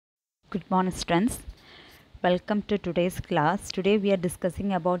Good morning, students. Welcome to today's class. Today we are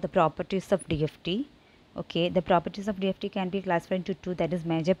discussing about the properties of DFT. Okay, the properties of DFT can be classified into two, that is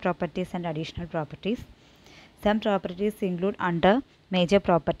major properties and additional properties. Some properties include under major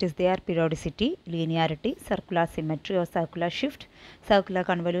properties. They are periodicity, linearity, circular symmetry or circular shift, circular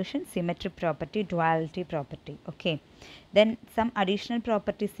convolution, symmetry property, duality property. Okay. Then some additional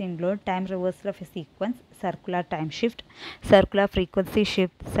properties include time reversal of a sequence, circular time shift, circular frequency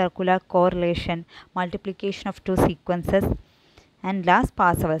shift, circular correlation, multiplication of two sequences, and last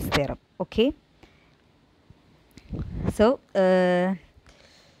Parservals theorem. Okay. So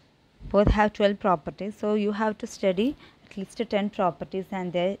both have 12 properties, so you have to study at least 10 properties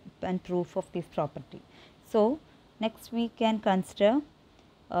and proof of this property. So next we can consider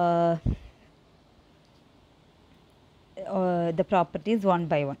the properties one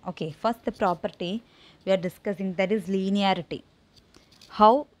by one. Okay, first the property we are discussing, that is linearity.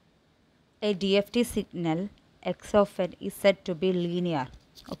 How a DFT signal x of n is said to be linear.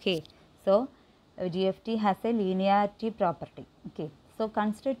 Okay, so DFT has a linearity property. Okay, so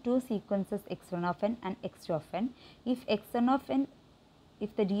consider two sequences x1 of n and x2 of n. If x1 of n,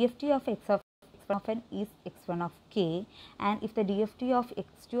 if the DFT of x1 of n is x1 of k, and if the DFT of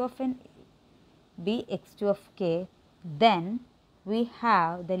x2 of n be x2 of k, then we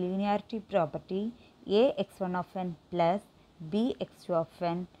have the linearity property a x1 of n plus b x2 of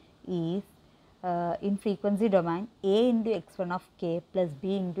n is in frequency domain a into x1 of k plus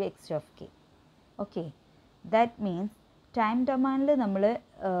b into x2 of k. Okay, that means time domain we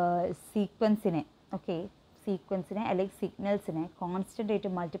sequence അല്ലെങ്കിൽ സിഗ്നൽസിനെ constant ആയിട്ട്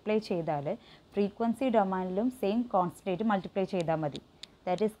multiply ചെയ്താൽ frequency ഡൊമൈനിലും same constant ആയിട്ട് multiply ചെയ്താൽ മതി.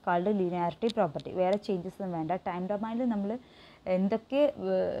 That is called linearity property. വേറെ changes ഒന്നും വേണ്ട. Time ഡൊമൈനിൽ നമ്മൾ എന്തൊക്കെ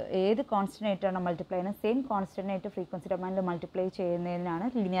ഏത് കോൺസ്റ്റന്റ് ആയിട്ടാണ് മൾട്ടിപ്ലൈ ചെയ്യുന്നത്, സെയിം കോൺസ്റ്റന്റ് ആയിട്ട് ഫ്രീക്വൻസി ഡൊമൈനിൽ മൾട്ടിപ്ലൈ ചെയ്യുന്നതിനാണ്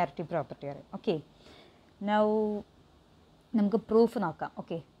ലീനിയാരിറ്റി പ്രോപ്പർട്ടി പറയുന്നത്. ഓക്കെ, നൗ നമുക്ക് പ്രൂഫ് നോക്കാം.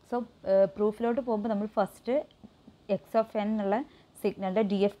 ഓക്കെ, സോ പ്രൂഫിലോട്ട് പോകുമ്പോൾ നമ്മൾ ഫസ്റ്റ് എക്സ് ഓഫ് എൻ എന്നുള്ള സിഗ്നലിൻ്റെ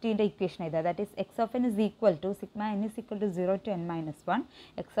ഡി എഫ് ടീൻ്റെ ഇക്വേഷൻ എഴുതുക. That is X of N is equal to sigma N is equal to 0 to n minus 1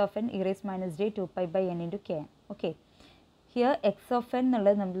 X of N E raise minus J 2π by n into k n. Okay, here X of N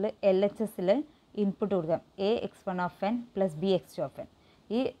എന്നുള്ളത് നമ്മൾ L H എസിൽ input കൊടുക്കാം. A X one of N plus B X two of N.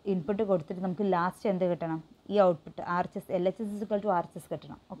 ഈ input കൊടുത്തിട്ട് നമുക്ക് last എന്ത് കിട്ടണം? ഈ output R H S, L H S equal to R H S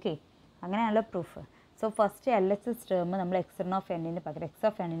കിട്ടണം. ഓക്കെ, അങ്ങനെയാണല്ലോ proof. So first L H S term നമ്മൾ X one of എന്നിന് പകരം എക്സ്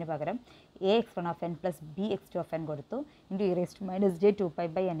ഓഫ് എന്നിന് പകരം A X one of N plus B X two of N കൊടുത്തു into E raise to minus J 2π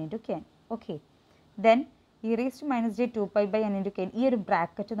by n into k n. Okay, then E raise to minus J 2π by n into k n, ഈ ഒരു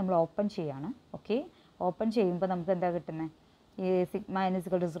bracket നമ്മൾ open ചെയ്യാണ്. Okay, open ചെയ്യുമ്പോൾ നമുക്ക് എന്താ കിട്ടുന്നത്? Sigma n is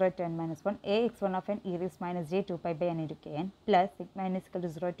equal to 0 to n minus 1 a x1 of n e raised minus j 2π by n into k n plus sigma n is equal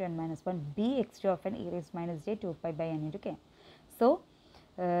to 0 to n minus 1 b x2 of n e raised minus j 2π by n into k n. So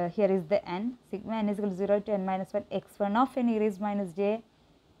here is the n. Sigma n is equal to 0 to n minus 1 x1 of n e raised minus j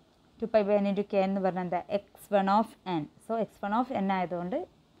 2π by n into k n എന്ന് പറഞ്ഞാൽ എന്താ? x1 of n. So x1 of n ആയതുകൊണ്ട്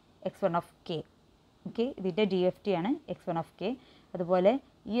x1 of k. Okay, ഇതിൻ്റെ D F T ആണ് x1 of k. അതുപോലെ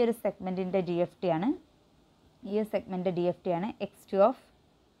ഈ ഒരു സെഗ്മെൻറ്റിൻ്റെ D F T ആണ്, ഈ സെഗ്മെൻറ്റ് ഡി എഫ് ടി ആണ് x2 of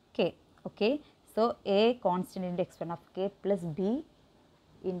k. Okay, so A constant x1 of k plus B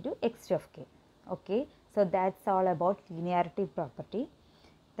into x2 of k. Okay, so that's all about linearity property.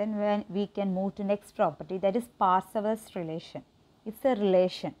 Then when we can move to next property, that is Parservals relation. It's a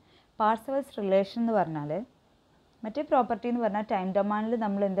relation. Parservals relation എന്ന് പറഞ്ഞാൽ മറ്റേ property എന്ന് പറഞ്ഞാൽ time ഡൊമൈനിൽ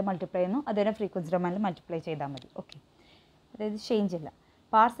നമ്മൾ എന്ത് multiply ചെയ്യുന്നു അതിനെ ഫ്രീക്വൻസി ഡൊമൈനിൽ മൾട്ടിപ്ലൈ ചെയ്താൽ മതി. ഓക്കെ, അതായത് ചേഞ്ച് ഇല്ല.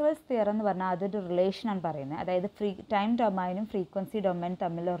 പാർസവൽസ് തിയറം എന്ന് പറഞ്ഞാൽ അതൊരു റിലേഷനാണ് പറയുന്നത്. അതായത് ടൈം ഡൊമൈനും ഫ്രീക്വൻസി ഡൊമൈനും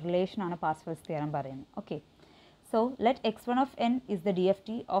തമ്മിലുള്ള റിലേഷനാണ് പാർസവൽസ് തിയറം പറയുന്നത്. Okay, so let x1 of n is the DFT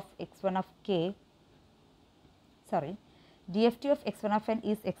of x1 of k. DFT of x1 of n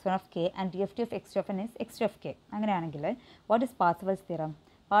is x1 of k and DFT of x2 of n is x2 of k. അങ്ങനെയാണെങ്കിൽ what is പാർസവൽസ് theorem?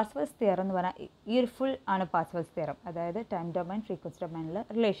 പാർസവൽസ് theorem എന്ന് പറഞ്ഞാൽ ഈ ഒരു full ആണ് പാർസവൽസ് theorem. അതായത് time domain frequency ഡൊമൈനിലുള്ള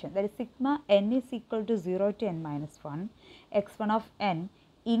relation. That sigma n is equal to 0 to n minus 1 x1 of n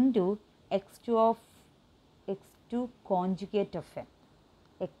into x2 conjugate of n.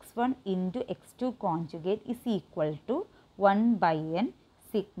 x1 into x2 conjugate is equal to 1 by n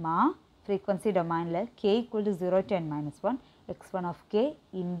sigma frequency domain k equal to 0 to n minus 1 x1 of k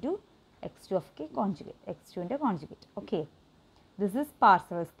into x2 of k conjugate, x2 ൻ്റെ conjugate. Okay, this is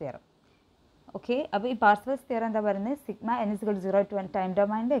Parservals theorem. Okay, അപ്പോൾ ഈ Parservals theorem എന്താ പറയുന്നത്? Sigma n is equal to 0 to n time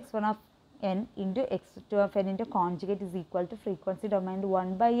ഡൊമൈനിൻ്റെ x1 of n into x2 of n into conjugate is equal to frequency domain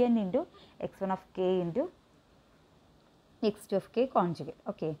 1 by n into x1 of k into x2 of k conjugate.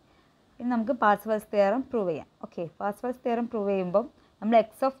 Okay, ഇനി നമുക്ക് Parservals theorem prove ചെയ്യാം. Okay, Parservals theorem prove ചെയ്യുമ്പോൾ നമ്മൾ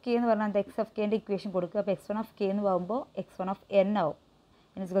x of k എന്ന് പറഞ്ഞാൽ X of കെൻ്റെ equation കൊടുക്കുക. അപ്പോൾ x1 of k എന്ന് പോകുമ്പോൾ x1 of n ആവും.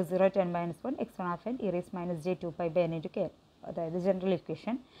 n is equal to 0 to n minus 1 x1 of n e raised minus j 2 pi by n into k. അതായത് general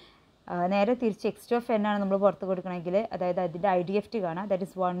equation. നേരെ തിരിച്ച് x2 of n ആണ് നമ്മൾ പുറത്ത് കൊടുക്കണമെങ്കിൽ അതായത് അതിൻ്റെ IDFT കാണാം. That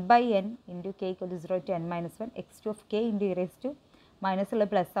is 1 by n into k equal to 0 to n minus 1 x2 of k into e raised to minus ഉള്ള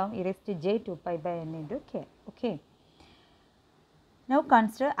പ്ലസ് ആവും e raised to j 2 pi by n into k. Okay. Now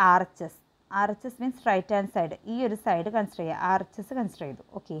consider RHS. RHS means right hand side. ഈ ഒരു side consider ചെയ്യുക. RHS consider ചെയ്തു.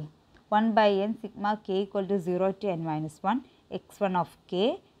 Okay. 1 by n sigma k equal to 0 to n minus 1 x1 of k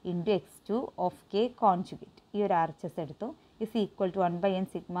into x2 of k conjugate. ഈ ഒരു RHS എടുത്തു. is equal to 1 by n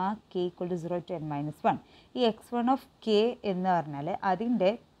sigma k equal to 0 to n minus 1. ഈ x1 of k എന്ന് പറഞ്ഞാൽ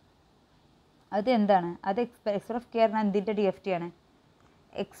അതിൻ്റെ എന്താണ്? അത് x1 of k പറഞ്ഞാൽ എന്തിൻ്റെ DFT ആണ്?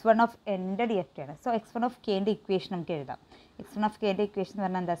 x1 of n-ൻ്റെ DFT ആണ്. സോ x1 of k-ൻ്റെ ഇക്വേഷൻ നമുക്ക് എഴുതാം. x1 of k-ൻ്റെ ഇക്വേഷൻ എന്ന്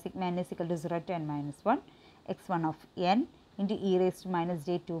പറഞ്ഞാൽ എന്താ? Sigma n is equal to 0 to n minus 1 x1 of n into e raised to minus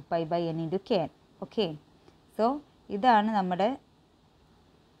j 2 pi by n into k. Okay. So ഇതാണ് നമ്മുടെ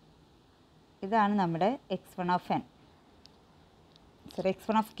x1 of n. Sorry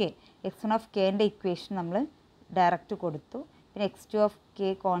x1 of k. x1 of k-ൻ്റെ equation നമ്മൾ direct കൊടുത്തു. പിന്നെ x2 of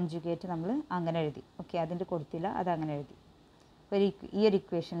k conjugate നമ്മൾ അങ്ങനെ എഴുതി. Okay. അതിൻ്റെ കൊടുത്തില്ല, അതങ്ങനെ എഴുതി. ഈ ഒരു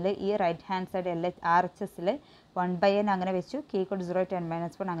ഇക്വേഷനിൽ ഈ right hand side RHSൽ 1 by n അങ്ങനെ വെച്ചു, k equal to 0 to n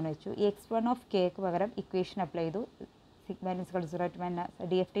minus 1 അങ്ങനെ വെച്ചു. ഈ x1 of kക്ക് പകരം ഇക്വേഷൻ അപ്ലൈ ചെയ്തു. Sigma n is equal to 0 to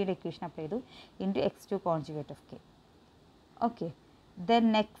DFTയുടെ equation apply ചെയ്തു into x2 conjugate of k. Okay. Then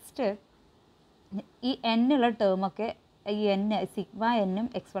next ഈ n ഉള്ള ടേമൊക്കെ ഈ n സിഗ്മ എന്നും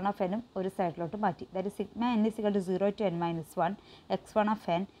x1 of n ഒരു സൈഡിലോട്ട് മാറ്റി. That sigma n is equal to 0 to n minus 1 x1 of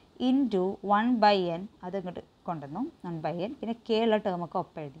n into 1 by n അത് ഇങ്ങോട്ട് കൊണ്ടുവന്നു 1 by n. പിന്നെ k ഉള്ള ടേമൊക്കെ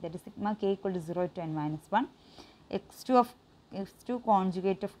ഒപ്പം എഴുതി. That sigma k equal to 0 to n minus 1 x2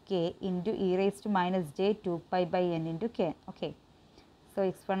 conjugate of k into e raised to minus j 2 pi by n into k. Okay. So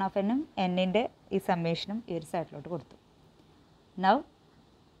x1 of n-ഉം n-ൻ്റെ ഈ സമ്മേഷനും ഈ ഒരു സൈഡിലോട്ട് കൊടുത്തു. നൗ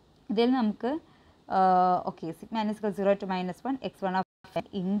ഇതിൽ നമുക്ക് okay sigma n is equal to 0 to minus 1 x1 of n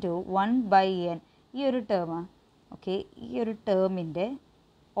into 1 by n ഈ ഒരു term. Okay. ഈ ഒരു ടേമിൻ്റെ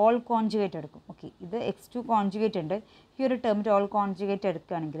ഓൾ കോൺജുഗേറ്റ് എടുക്കും. ഓക്കെ. ഇത് x2 കോൺജുഗേറ്റ് ഉണ്ട്. ഈ ഒരു ടേമിൻ്റെ ഓൾ കോൺജുഗേറ്റ്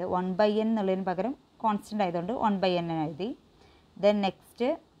എടുക്കുകയാണെങ്കിൽ 1 by n എന്നുള്ളതിന് പകരം കോൺസ്റ്റൻ്റ് ആയതുകൊണ്ട് 1 by n എഴുതി. Then next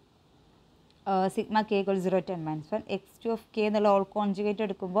sigma k equal 0 to n minus 1 x2 of k എന്നുള്ള ഓൾ കോൺജുഗേറ്റ്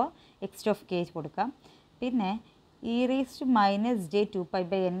എടുക്കുമ്പോൾ x2 of k കൊടുക്കാം. പിന്നെ e raised to minus j 2 pi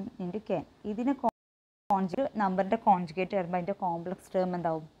by n into k. ഇതിനെ നമ്പറിൻ്റെ കോൺജുഗേറ്റ് വരുമ്പോൾ അതിൻ്റെ കോംപ്ലക്സ് ടേം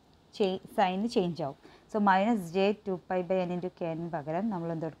എന്താവും? സൈന് ചേഞ്ച് ആവും. So minus j 2 pi by n into k പകരം നമ്മൾ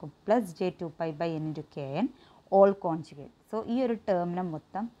എന്തെടുക്കും? Plus j 2 pi by n into k all conjugate. So ഈ ഒരു ടേമിനെ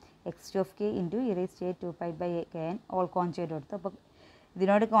മൊത്തം x2 of k into e raised j 2 pi by k all conjugate കൊടുത്തു. അപ്പോൾ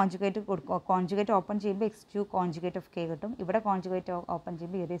ഇതിനോട് conjugate കൊടുക്കും. Conjugate open ചെയ്യുമ്പോൾ x2 കോൺജുഗേറ്റ് ഓഫ് k കിട്ടും. ഇവിടെ കോൺജുഗേറ്റ് ഓപ്പൺ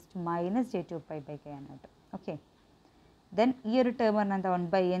ചെയ്യുമ്പോൾ e raised to minus j 2 pi by k ആണ് കിട്ടും. ഓക്കെ. ദെൻ ഈ ഒരു ടേം പറഞ്ഞാൽ എന്താ? 1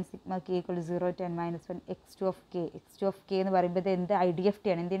 by n sigma k equal to 0 to n minus 1 x2 of k എന്ന് പറയുമ്പോൾ ഇത് എന്ത് IDFT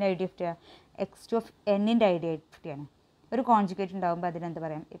ആണ്? എന്തിൻ്റെ IDFT ആണ്? x2 of n-ൻ്റെ IDFT ആണ്. ഒരു കോൺജുഗേറ്റ് ഉണ്ടാകുമ്പോൾ അതിനെന്ത്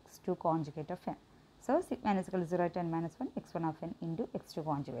പറയാം? x2 conjugate of n. So sigma n is equal to 0 to n minus 1 x1 of n into x2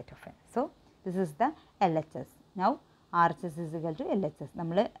 conjugate of n. So this is the LHS. Now RHS is equal to LHS.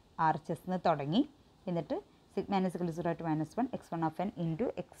 നമ്മൾ RHS തുടങ്ങി എന്നിട്ട് sigma n is equal to 0 to minus 1 x1 of n into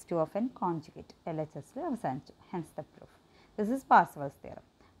x2 of n conjugate LHSൽ അവസാനിച്ചു. Hence the proof. This is Parservals theorem.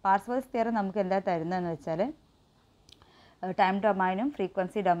 Parservals theorem നമുക്ക് എന്താ തരുന്നതെന്ന് വെച്ചാൽ time ഡൊമൈനും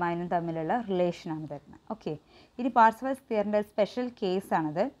frequency ഡൊമൈനും തമ്മിലുള്ള റിലേഷനാണ് തരുന്നത്. Okay. ഇനി Parservals theoremൻ്റെ സ്പെഷ്യൽ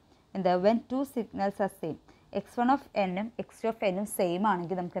കേസാണത്. എന്താ? When to signals are same. x1 of n-ഉം x2 of n-ഉം same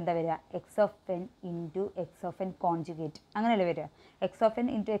ആണെങ്കിൽ നമുക്ക് എന്താ വരിക? x of n into x of n conjugate അങ്ങനെയല്ലേ വരിക? x of n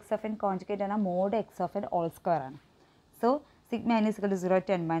into x of n conjugate ആണ് mode x of n all square ആണ്. So sigma n is equal to 0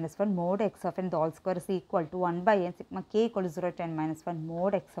 to n minus 1 mod x of n the whole square is equal to 1 by n sigma k equal to 0 to n minus 1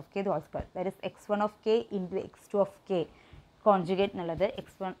 mod x of k the whole square. That is x1 of k into x2 of k conjugate എന്നുള്ളത്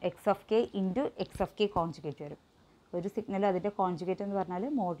x of k into x of k conjugate വരും. ഒരു signal അതിൻ്റെ conjugate എന്ന് പറഞ്ഞാൽ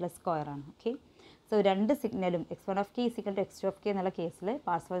മോഡ്ലെസ് square ആണ്. Okay. So രണ്ട് സിഗ്നലും x1 of k is equal to x2 of k എന്നുള്ള കേസിൽ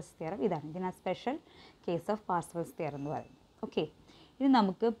Parservals theorem ഇതാണ്. ഇതിനാണ് special case of Parservals theorem എന്ന് പറയുന്നത്. ഓക്കെ. ഇനി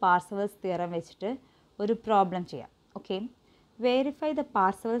നമുക്ക് Parservals theorem വെച്ചിട്ട് ഒരു പ്രോബ്ലം ചെയ്യാം. Okay. Verify the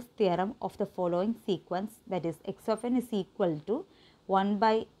Parservals theorem of the following sequence, that is x of n is equal to 1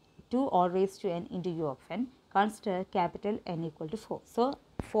 by 2 all raised to n into u of n. Consider capital N equal to 4. So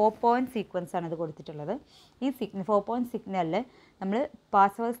 4-point sequence ആണ് ഇത് കൊടുത്തിട്ടുള്ളത്. ഈ 4-point സിഗ്നലിൽ നമ്മൾ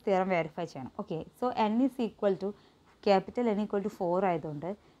Parservals theorem verify ചെയ്യണം. Okay. So n is equal to capital N equal to 4 ആയതുകൊണ്ട്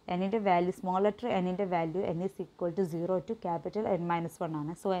n-ൻ്റെ value small letter n-ൻ്റെ value n is equal to 0 to capital N minus 1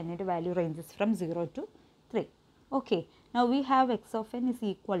 ആണ്. So n-ൻ്റെ value ranges from 0 to 3. Okay, now we have x of n is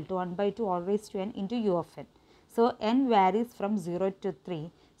equal to 1 by 2 all raised to n into u of n. So n varies from 0 to 3.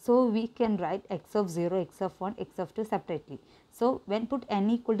 So we can write x of 0, x of 1, x of 2 separately. So when put n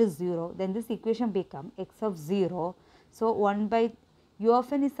equal to 0, then this equation become x of 0. So 1 by u of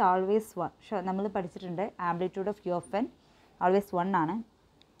n is always 1. Sure, നമ്മൾ പഠിച്ചിട്ടുണ്ട് amplitude of u of n always 1 ആണ്,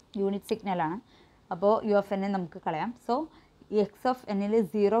 unit signal ആണ്. അപ്പോൾ u of n നമുക്ക് കളയാം. So x of n ൽ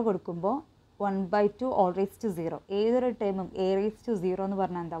 0 കൊടുക്കുമ്പോൾ 1 by 2 all raised to 0. ഏതൊരു ടേമും a raised to 0 എന്ന്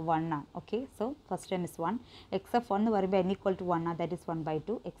പറഞ്ഞാൽ എന്താ 1 ആണ്. Okay, so first term is 1. x of 1 എന്ന് പറയുമ്പോൾ n equal to 1 ആണ്, that is 1 by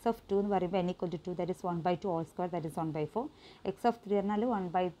 2. x of 2 എന്ന് പറയുമ്പോൾ n equal to 2, that is 1 by 2 all square, that is 1 by 4. x of 3 പറഞ്ഞാൽ 1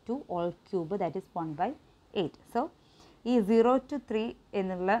 by 2 all cube, that is 1 by 8. So ഈ 0 to 3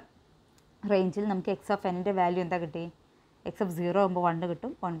 എന്നുള്ള റേഞ്ചിൽ നമുക്ക് x of n ൻ്റെ value എന്താ കിട്ടി? x of 0 ആകുമ്പോൾ 1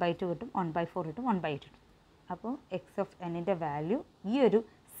 കിട്ടും, 1 by 2 കിട്ടും, 1 by 4 കിട്ടും, 1 by 8 കിട്ടും. അപ്പോൾ x of n ൻ്റെ വാല്യൂ ഈ ഒരു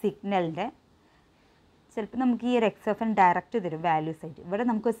സിഗ്നലിൻ്റെ ചിലപ്പോൾ നമുക്ക് ഈ ഒരു എക്സ് ഓഫ് എൻ ഡയറക്റ്റ് തരും വാല്യൂസ് ആയിട്ട്. ഇവിടെ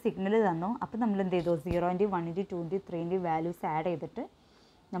നമുക്കൊരു സിഗ്നൽ തന്നു, അപ്പോൾ നമ്മൾ എന്ത് ചെയ്തു? 0-ൻ്റെയും 1-ൻ്റെയും 2-ൻ്റെയും 3-ൻ്റെയും വാല്യൂസ് ആഡ് ചെയ്തിട്ട്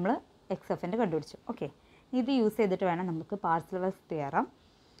നമ്മൾ എക്സ് ഓഫ് എൻ്റെ കണ്ടുപിടിച്ചു. ഓക്കെ, ഇത് യൂസ് ചെയ്തിട്ട് വേണം നമുക്ക് പാർസർവൽസ് തിയറം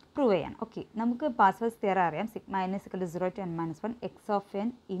പ്രൂവ് ചെയ്യാൻ. ഓക്കെ, നമുക്ക് പാർസർവൽസ് തിയറം അറിയാം. Sigma n is equal to 0 to n minus 1 x of n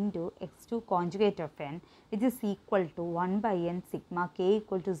into x2 conjugate of n which is equal to 1 by n sigma k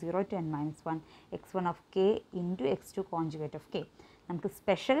equal to 0 to n minus 1 x1 of k into x2 conjugate of k. നമുക്ക്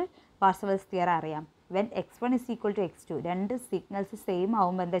special പാർസർവൽസ് theorem അറിയാം. when x1 is equal to x2, രണ്ട് signals same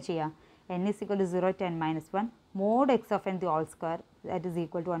ആകുമ്പോൾ എന്താ ചെയ്യുക? n is equal to 0 to n minus 1 mod x of n the whole square, that is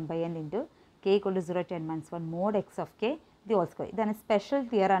equal to 1 by n into k equal to 0 to n minus 1 mod x of k the whole square. ഇതാണ് special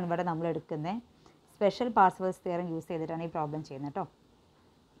തിയറാണ് ഇവിടെ നമ്മൾ എടുക്കുന്നത്. Special പാർസർവൽസ് theorem use ചെയ്തിട്ടാണ് ഈ problem ചെയ്യുന്നത് കേട്ടോ.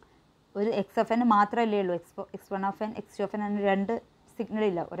 ഒരു X of N മാത്രമല്ലേ ഉള്ളൂ, x1 of n x2 of n അങ്ങനെ രണ്ട്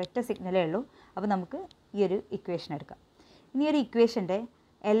സിഗ്നലില്ല, ഒരൊറ്റ സിഗ്നലേ ഉള്ളൂ. അപ്പോൾ നമുക്ക് ഈ ഒരു ഇക്വേഷൻ എടുക്കാം. ഇനി ഒരു ഇക്വേഷൻ്റെ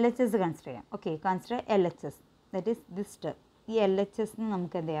LHS കൺസിഡർ ചെയ്യാം. Okay, consider LHS, that is this term. ഈ LHS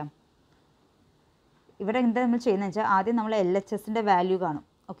നമുക്ക് എന്ത് ചെയ്യാം? ഇവിടെ എന്താ നമ്മൾ ചെയ്യുന്നത് വെച്ചാൽ ആദ്യം നമ്മൾ LHSൻ്റെ വാല്യൂ കാണും.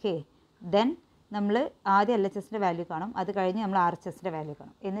 ഓക്കെ, ദെൻ നമ്മൾ ആദ്യം LHSൻ്റെ വാല്യൂ കാണും, അത് കഴിഞ്ഞ് നമ്മൾ RHSൻ്റെ വാല്യൂ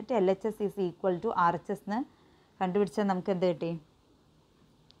കാണും. എന്നിട്ട് LHS is equal to RHS എന്ന് കണ്ടുപിടിച്ചാൽ നമുക്ക് എന്ത് കിട്ടി?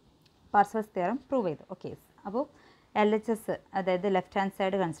 പാർസർവൽസ് തിയറം പ്രൂവ് ചെയ്തു. ഓക്കെ, അപ്പോൾ LHS അതായത് ലെഫ്റ്റ് ഹാൻഡ്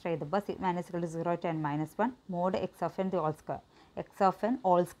സൈഡ് കൺസിഡർ ചെയ്തപ്പോൾ sigma n is equal to 0 to n minus 1 mod x of n the whole square. x of n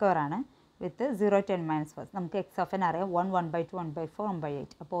all square ആണ് വിത്ത് 0 to n minus 1. നമുക്ക് x of n അറിയാം 1, 1 by 2, 1 by 4, 1 by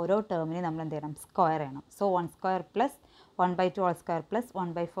 8. അപ്പോൾ ഓരോ ടേമിന് നമ്മൾ എന്ത് ചെയ്യണം? സ്ക്വയർ ചെയ്യണം. So 1 square plus 1 by 2 all square plus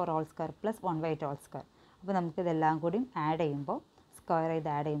 1 by 4 all square plus 1 by 8 all square. അപ്പോൾ നമുക്ക് ഇതെല്ലാം കൂടി ആഡ് ചെയ്യുമ്പോൾ സ്ക്വയർ ചെയ്ത്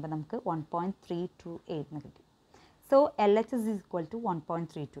ആഡ് ചെയ്യുമ്പോൾ നമുക്ക് 1.328 എന്ന് കിട്ടി. So LHS is equal to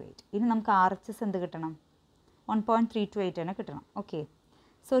 1.328. ഇനി നമുക്ക് RHS എന്ത് കിട്ടണം? 1.328 തന്നെ കിട്ടണം. Okay,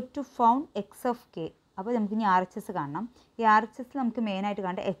 so to found X of K, അപ്പോൾ നമുക്ക് ഇനി RHS കാണണം. ഈ RHS നമുക്ക് മെയിനായിട്ട്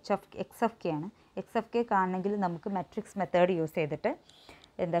കാണേണ്ട എക്സ് ഓഫ് കെ ആണ്. എക്സ് ഓഫ് കെ കാണണമെങ്കിൽ നമുക്ക് മെട്രിക്സ് മെത്തേഡ് യൂസ് ചെയ്തിട്ട്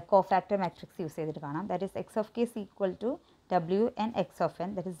എന്താ കോഫാക്ടർ മെട്രിക്സ് യൂസ് ചെയ്തിട്ട് കാണാം. That is X of K is equal to WN x of n,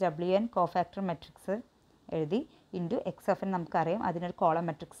 that is WN cofactor matrix എഴുതി ഇൻറ്റു എക്സ് ഓഫ് എൻ നമുക്കറിയാം, അതിനൊരു കോളം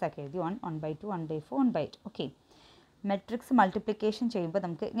മെട്രിക്സ് ഒക്കെ എഴുതി 1, 1 by 2, 1 by 4, 1 by 8. Okay, matrix multiplication ചെയ്യുമ്പോൾ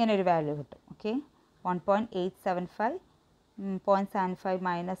നമുക്ക് ഇങ്ങനെ ഒരു വാല്യൂ കിട്ടും. Okay, 1.875, 0.75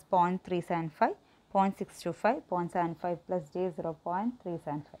 minus 0.375, 0.625, 0.75 plus j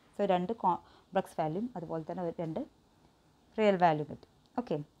 0.375. So രണ്ട് കോംപ്ലക്സ് വാല്യൂം അതുപോലെ തന്നെ രണ്ട് റിയൽ വാല്യൂ കിട്ടും.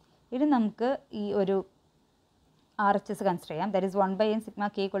 ഓക്കെ, ഇനി നമുക്ക് ഈ ഒരു RHS കൺസിഡർ ചെയ്യാം. That is 1 by n sigma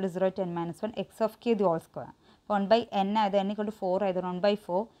k equal to 0 to n minus 1 x of k the whole square. 1 by n ആയത് n equal to 4 ആയത് 1 by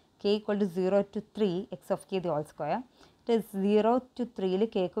 4 k equal to 0 to 3 x of k the whole square. It is 0 to 3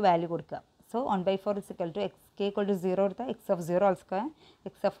 cake value കൊടുക്കുക. So 1 by 4 is equal to k equal to 0 എടുത്താൽ x of 0 all square,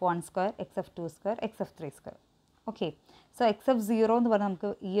 x of 1 square, x of 2 square, x of 3 square. Okay, so x of 0 എന്ന് പറഞ്ഞാൽ നമുക്ക്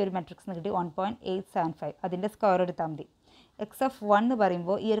ഈ ഒരു മെട്രിക്സിന് കിട്ടി 1.875, അതിൻ്റെ square എടുത്താൽ മതി. x of 1 എന്ന്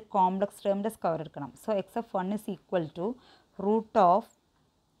പറയുമ്പോൾ ഈ ഒരു കോംപ്ലക്സ് ടേമിൻ്റെ സ്ക്വയർ എടുക്കണം. So x of 1 is equal to root of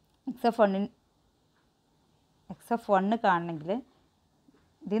x of 1 കാണണമെങ്കിൽ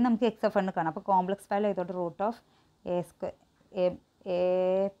ഇതിൽ നമുക്ക് x of 1 കാണാം. അപ്പോൾ കോംപ്ലക്സ് വാല്യൂ ആയതുകൊണ്ട് root of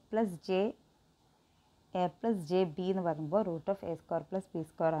a plus j b എന്ന് പറയുമ്പോൾ root of a square plus B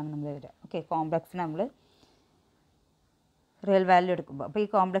square ആണ് നമ്മൾ വരിക. ഓക്കെ, കോംപ്ലക്സിന് നമ്മൾ റിയൽ വാല്യൂ എടുക്കുമ്പോൾ അപ്പോൾ ഈ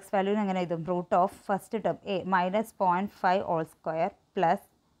കോംപ്ലക്സ് വാല്യൂവിന് എങ്ങനെ എഴുതും? Root of first term a minus 0.5 all square plus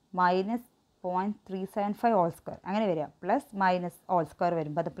minus 0.375 all square അങ്ങനെ വരിക, പ്ലസ് മൈനസ് ഓൾ സ്ക്വയർ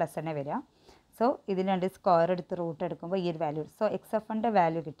വരുമ്പോൾ അത് പ്ലസ് തന്നെ വരിക. സോ ഇതിന് രണ്ട് സ്ക്വയർ എടുത്ത് റൂട്ട് എടുക്കുമ്പോൾ ഈ ഒരു value. So X of 1ൻ്റെ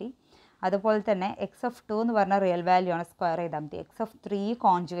value കിട്ടി. അതുപോലെ തന്നെ എക്സ് ഓഫ് 2 എന്ന് പറഞ്ഞാൽ റിയൽ വാല്യൂ ആണ്, സ്ക്വയർ ചെയ്താൽ മതി. എക്സ് ഓഫ് 3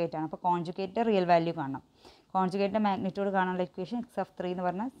 കോൺജുഗേറ്റ് ആണ്, അപ്പോൾ കോൺജുഗേറ്റ് റിയൽ വാല്യൂ കാണണം. കോൺജുഗേറ്റിൻ്റെ മാഗ്നിറ്റ്യൂഡ് കാണാനുള്ള ഇക്വേഷൻ എക്സ് ഓഫ് 3 എന്ന്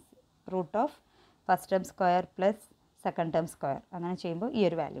പറഞ്ഞാൽ root of first term square plus second term square അങ്ങനെ ചെയ്യുമ്പോൾ ഈ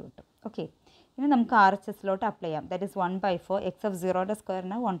ഒരു വാല്യൂ കിട്ടും. ഓക്കെ, ഇനി നമുക്ക് RHSലോട്ട് അപ്ലൈ ചെയ്യാം. That is 1 by 4 X of 0ൻ്റെ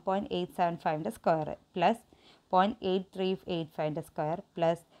സ്ക്വയറിന് 1.875ൻ്റെ സ്ക്വയർ പ്ലസ് 0.8385 square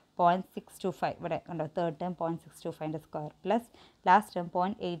plus 0.625 ഇവിടെ കണ്ടോ third term 0.625 square plus last term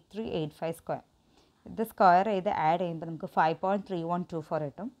 0.8385 square. ഇത് സ്ക്വയർ ചെയ്ത് ആഡ് ചെയ്യുമ്പോൾ നമുക്ക് 5.3124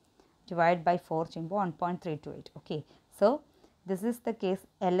 കിട്ടും. ഡിവൈഡ് ബൈ 4 ചെയ്യുമ്പോൾ 1.328. Okay, so this is the case.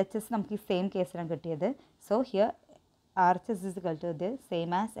 L H S നമുക്ക് ഈ സെയിം കേസിലാണ് കിട്ടിയത്. So here R H S is equal to ഇത് same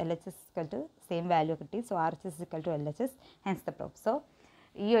as L H S equal to same value കിട്ടി. So R H S is equal to L H S, hence the proof. So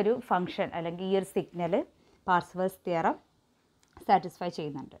ഈ ഒരു function അല്ലെങ്കിൽ ഈ ഒരു signal പാർസേവൽസ് theorem satisfy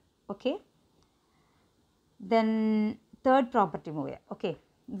ചെയ്യുന്നുണ്ട്. Okay, then third property move ചെയ്യാം. Okay,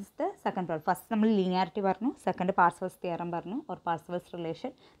 this the second property. First നമ്മൾ linearity പറഞ്ഞു, സെക്കൻഡ് പാർസേവൽസ് തിയറം പറഞ്ഞു or പാർസേവൽസ്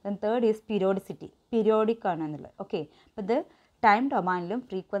relation, then third is periodicity. Periodic ആണ് എന്നുള്ളത്. ഓക്കെ, അപ്പോൾ ഇത് time ഡൊമൈനിലും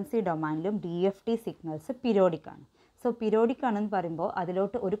frequency ഡൊമൈനിലും DFT signals periodic ആണ്. സോ പീരിയോഡിക് ആണെന്ന് പറയുമ്പോൾ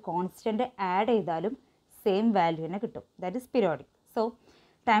അതിലോട്ട് ഒരു കോൺസ്റ്റൻറ്റ് ആഡ് ചെയ്താലും സെയിം വാല്യൂ തന്നെ കിട്ടും. That is periodic. So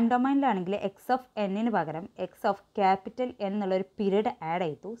time ഡൊമൈനിലാണെങ്കിൽ X of എന്നിന് പകരം എക്സ് ഓഫ് ക്യാപിറ്റൽ എൻ എന്നുള്ളൊരു പീരീഡ് ആഡ്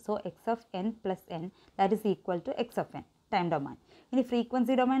ചെയ്തു. So X of N plus N that is equal to X of N, time domain. ഇനി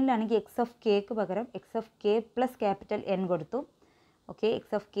frequency ഡൊമൈനിലാണെങ്കിൽ X of കെക്ക് പകരം X of K plus capital N കൊടുത്തു. Okay,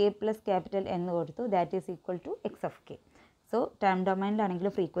 X of K plus capital N കൊടുത്തു, that is equal to X of K. So time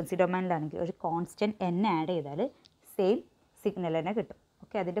ഡൊമൈനിലാണെങ്കിലും frequency ഡൊമൈനിലാണെങ്കിലും ഒരു constant N add ചെയ്താൽ same signal തന്നെ കിട്ടും.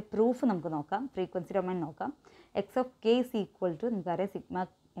 Okay, അതിൻ്റെ proof നമുക്ക് നോക്കാം. ഫ്രീക്വൻസി ഡൊമൈൻ നോക്കാം. X of K is equal to നമുക്കറിയാം sigma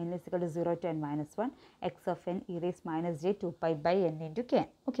n is equal to 0 to n minus 1 x of n e raised minus j 2 pi by n into k.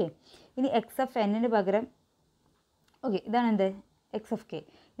 Okay, ഇനി X of എന്നിന് പകരം okay ഇതാണ് എന്ത് X of K.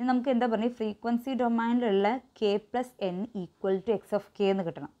 ഇനി നമുക്ക് എന്താ പറയുക, frequency ഡൊമൈനിലുള്ള K plus N equal to X of K എന്ന്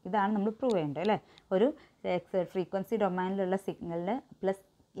കിട്ടണം. ഇതാണ് നമ്മൾ പ്രൂവ് ചെയ്യേണ്ടത് അല്ലേ. ഒരു ഫ്രീക്വൻസി ഡൊമൈനിലുള്ള സിഗ്നലിന് പ്ലസ്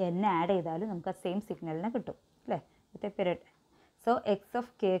എൻ ആഡ് ചെയ്താലും നമുക്ക് ആ സെയിം സിഗ്നലിനെ കിട്ടും അല്ലേ with a period. So X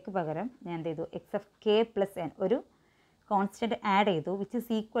of കെക്ക് പകരം ഞാൻ എന്ത് ചെയ്തു, X of K plus N ഒരു കോൺസ്റ്റൻറ്റ് ആഡ് ചെയ്തു which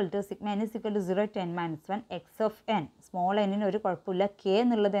is equal to sigma n is equal to 0 to n minus 1 X of N. Small എന്നിന് ഒരു കുഴപ്പമില്ല, കെ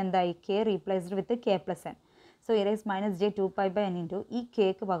എന്നുള്ളത് എന്തായി, K replaced with K plus N. So E rice minus J 2 pi by n into ഈ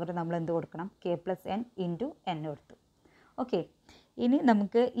cake പകരം നമ്മൾ എന്ത് കൊടുക്കണം, K plus N into N കൊടുത്തു. ഓക്കെ, ഇനി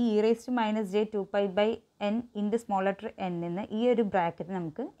നമുക്ക് ഈ E rice minus J 2 pi by n into small letter N നിന്ന് ഈ ഒരു ബ്രാക്കറ്റ്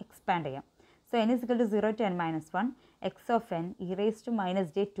നമുക്ക് എക്സ്പാൻഡ് ചെയ്യാം. So n is equal to 0 to n minus 1 X of N E raise to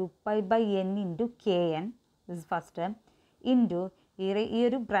minus J 2 pi by n into K N, this is first term, into ഈ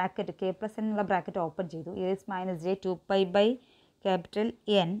ഒരു bracket K plus N എന്നുള്ള bracket open ചെയ്തു, E rice minus J 2 pi by capital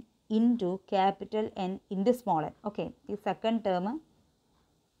N into capital N into small N. Okay, ഈ second term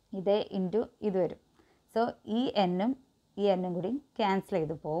ഇത് into ഇത് വരും. So ഈ എന്നും ഈ എന്നും കൂടി ക്യാൻസൽ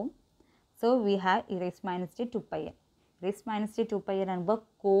ചെയ്ത് പോവും. So we have E rice minus J 2 pi n. Rice minus J 2 pi n ആകുമ്പോൾ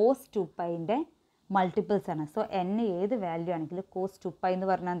കോസ് 2 പൈൻ്റെ മൾട്ടിപ്പിൾസ് ആണ്. സോ എൻ ഏത് വാല്യൂ ആണെങ്കിലും കോസ് 2 pi എന്ന്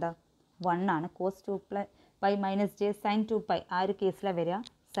പറഞ്ഞാൽ എന്താ 1 ആണ്. Cos 2 pi minus J sign 2 pi ആ ഒരു കേസിലാണ് വരിക.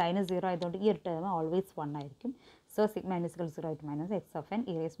 സൈന് 0 ആയതുകൊണ്ട് ഈ ഒരു ടേം ഓൾവേസ് 1 ആയിരിക്കും. So sigma n is equal to 0 to minus x of n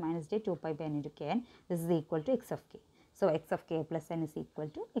e raised minus j 2 pi by n into kn. This is equal to x of k. So x of k plus n is equal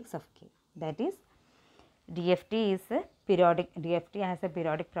to x of k. That is DFT is a periodic. DFT has a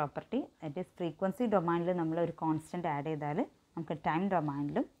periodic property. That is frequency domain le nammal oru constant add cheyidal namukku time domain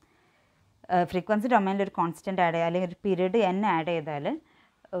lu frequency domain lu oru constant add cheyal oru period n add cheyidal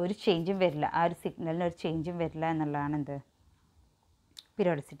oru change um varilla, aa oru signal nu oru change um varilla ennalladana endu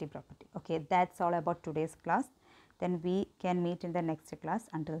periodicity property. Okay, that's all about today's class. Then we can meet in the next class.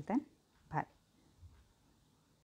 Until then.